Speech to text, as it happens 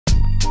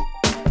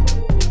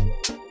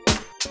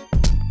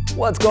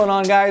What's going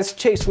on, guys?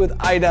 Chase with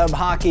iDub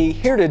Hockey,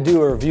 here to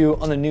do a review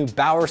on the new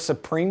Bauer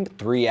Supreme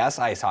 3S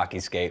ice hockey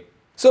skate.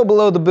 So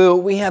below the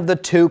boot, we have the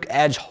Toque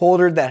edge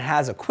holder that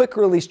has a quick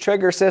release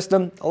trigger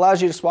system,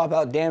 allows you to swap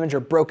out damaged or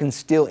broken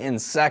steel in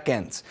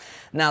seconds.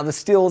 Now the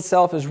steel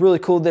itself is really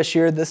cool this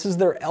year. This is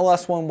their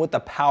LS1 with the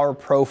power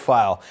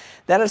profile.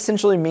 That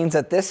essentially means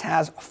that this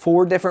has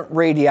 4 different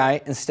radii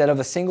instead of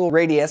a single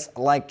radius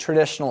like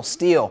traditional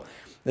steel.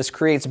 This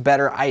creates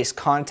better ice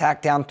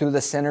contact down through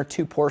the center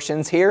 2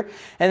 portions here.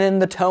 And then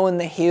the toe and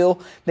the heel,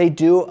 they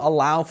do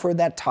allow for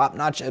that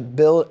top-notch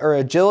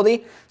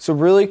agility. So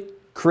really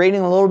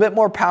creating a little bit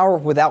more power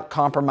without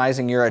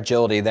compromising your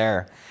agility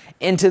there.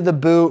 Into the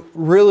boot,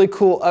 really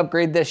cool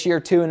upgrade this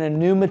year too, in a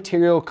new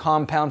material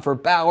compound for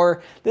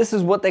Bauer. This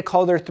is what they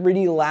call their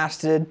 3D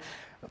lasted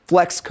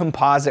Flex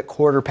Composite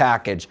quarter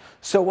package.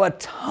 So a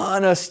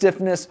ton of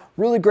stiffness,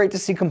 really great to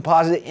see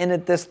composite in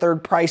at this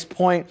 3rd price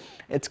point.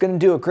 It's going to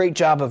do a great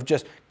job of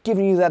just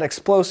giving you that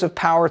explosive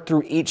power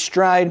through each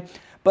stride.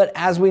 But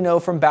as we know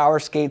from Bauer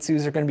skates,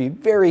 these are going to be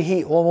very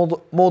heat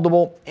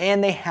moldable,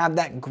 and they have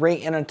that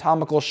great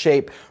anatomical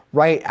shape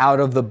right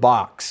out of the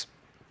box.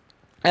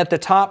 At the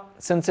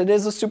top, since it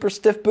is a super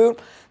stiff boot,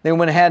 they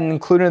went ahead and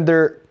included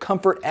their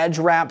comfort edge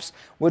wraps,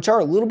 which are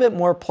a little bit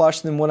more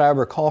plush than what I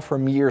recall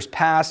from years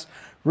past.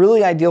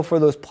 Really ideal for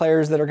those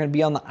players that are going to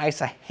be on the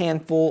ice a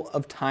handful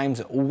of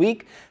times a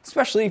week,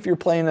 especially if you're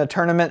playing a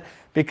tournament,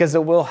 because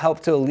it will help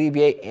to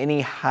alleviate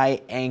any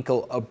high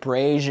ankle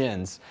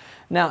abrasions.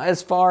 Now,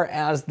 as far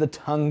as the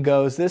tongue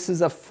goes, this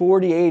is a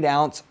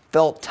 48-ounce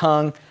felt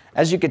tongue.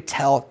 As you could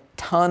tell,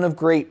 ton of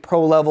great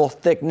pro level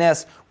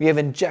thickness. We have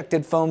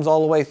injected foams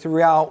all the way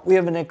throughout. We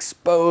have an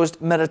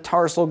exposed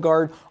metatarsal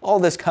guard. All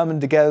this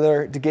coming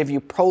together to give you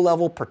pro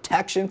level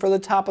protection for the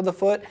top of the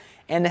foot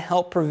and to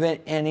help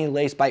prevent any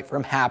lace bite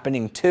from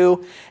happening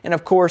too. And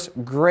of course,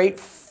 great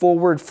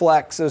forward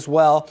flex as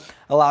well,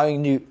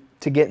 allowing you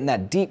to get in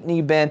that deep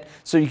knee bend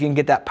so you can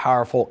get that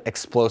powerful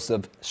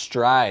explosive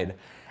stride.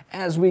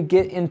 As we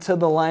get into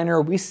the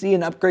liner, we see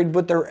an upgrade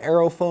with their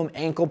Aerofoam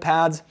ankle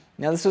pads.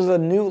 Now this is a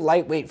new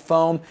lightweight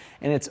foam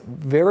and it's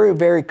very,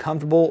 very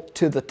comfortable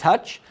to the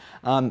touch.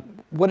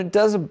 What it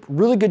does a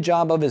really good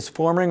job of is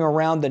forming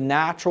around the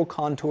natural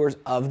contours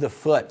of the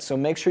foot. So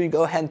make sure you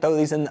go ahead and throw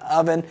these in the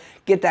oven,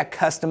 get that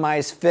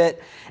customized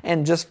fit,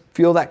 and just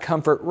feel that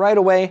comfort right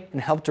away and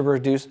help to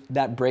reduce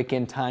that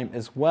break-in time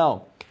as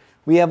well.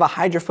 We have a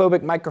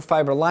hydrophobic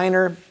microfiber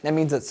liner. That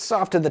means it's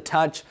soft to the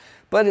touch,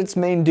 but its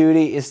main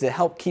duty is to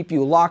help keep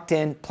you locked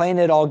in, playing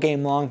it all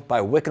game long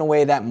by wicking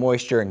away that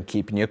moisture and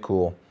keeping you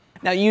cool.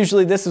 Now,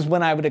 usually this is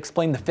when I would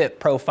explain the fit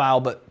profile,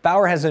 but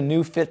Bauer has a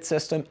new fit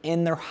system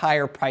in their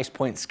higher price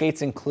point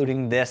skates,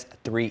 including this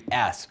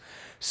 3S.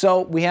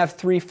 So we have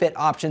 3 fit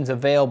options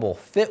available.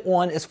 Fit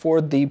 1 is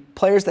for the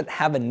players that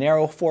have a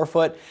narrow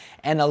forefoot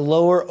and a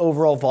lower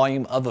overall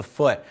volume of a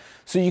foot.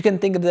 So you can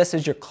think of this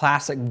as your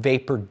classic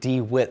Vapor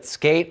D width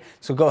skate.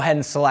 So go ahead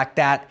and select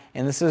that.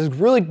 And this is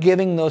really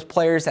giving those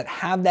players that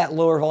have that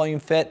lower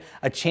volume fit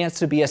a chance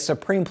to be a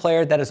Supreme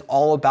player that is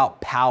all about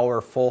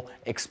powerful,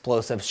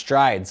 explosive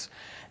strides.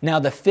 Now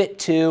the Fit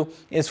 2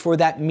 is for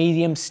that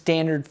medium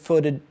standard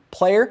footed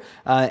player,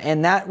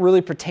 and that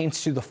really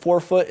pertains to the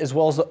forefoot as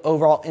well as the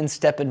overall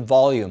instep and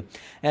volume.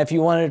 And if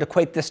you wanted to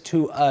equate this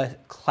to a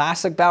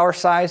classic Bauer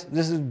size,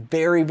 this is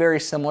very, very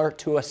similar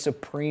to a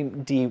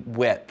Supreme D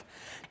width.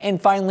 And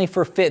finally,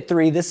 for Fit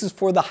 3, this is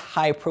for the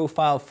high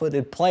profile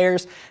footed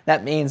players.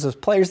 That means those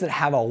players that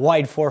have a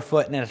wide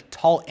forefoot and a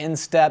tall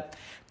instep.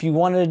 If you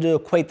wanted to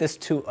equate this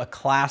to a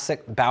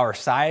classic Bauer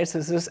size,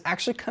 this is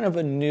actually kind of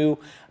a new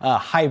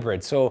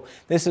hybrid. So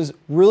this is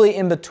really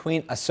in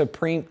between a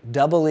Supreme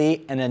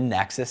EE and a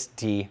Nexus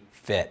D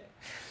fit.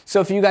 So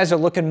if you guys are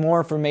looking more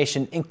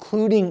information,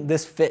 including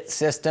this fit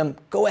system,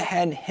 go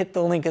ahead and hit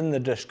the link in the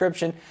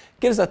description.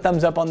 Give us a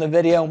thumbs up on the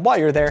video. And while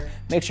you're there,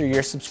 make sure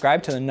you're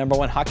subscribed to the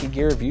 #1 hockey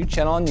gear review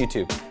channel on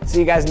YouTube. See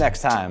you guys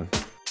next time.